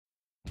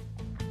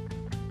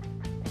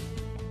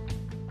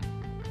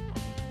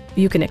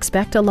You can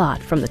expect a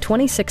lot from the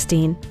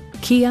 2016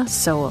 Kia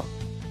Soul.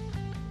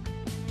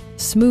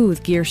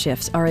 Smooth gear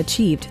shifts are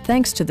achieved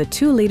thanks to the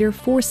 2-liter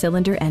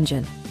 4-cylinder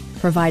engine,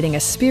 providing a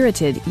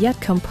spirited yet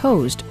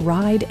composed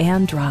ride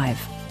and drive.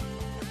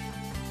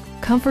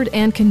 Comfort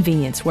and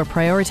convenience were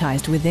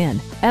prioritized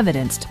within,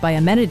 evidenced by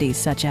amenities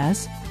such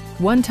as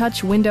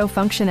one-touch window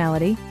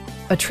functionality,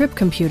 a trip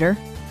computer,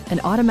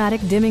 an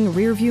automatic dimming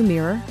rear-view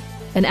mirror,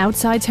 an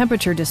outside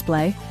temperature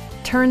display,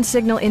 turn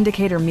signal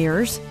indicator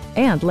mirrors,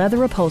 and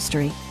leather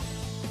upholstery.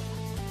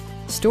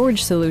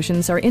 Storage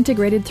solutions are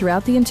integrated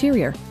throughout the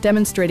interior,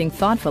 demonstrating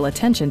thoughtful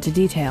attention to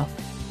detail.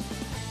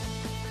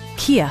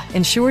 Kia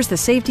ensures the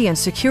safety and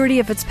security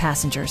of its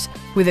passengers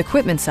with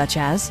equipment such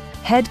as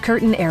head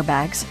curtain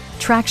airbags,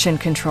 traction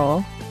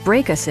control,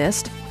 brake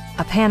assist,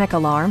 a panic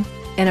alarm,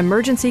 an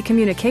emergency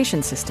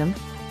communication system,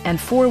 and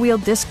 4-wheel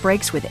disc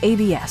brakes with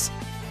ABS.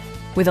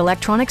 With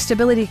electronic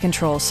stability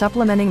control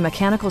supplementing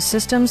mechanical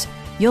systems,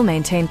 you'll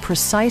maintain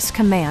precise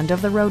command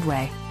of the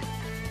roadway.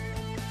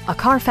 A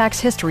Carfax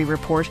history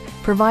report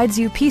provides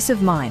you peace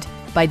of mind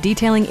by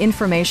detailing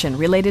information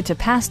related to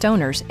past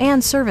owners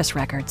and service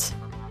records.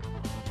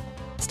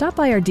 Stop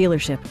by our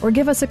dealership or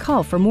give us a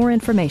call for more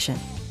information.